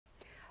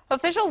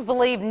Officials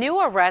believe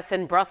new arrests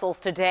in Brussels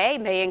today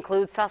may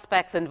include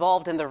suspects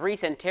involved in the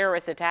recent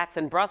terrorist attacks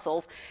in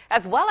Brussels,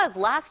 as well as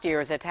last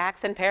year's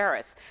attacks in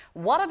Paris.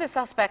 One of the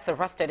suspects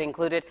arrested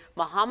included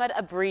Mohamed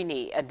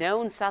Abrini, a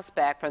known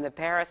suspect from the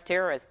Paris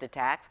terrorist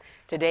attacks.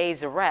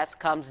 Today's arrest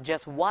comes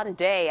just one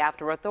day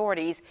after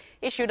authorities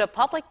issued a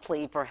public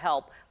plea for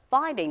help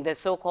finding the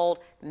so-called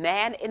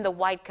man in the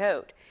white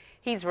coat.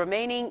 He's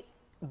remaining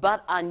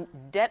but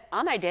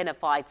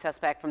unidentified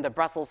suspect from the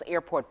Brussels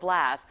airport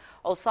blast,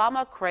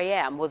 Osama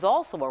Krayem, was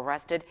also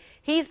arrested.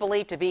 He's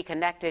believed to be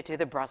connected to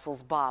the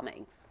Brussels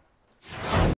bombings.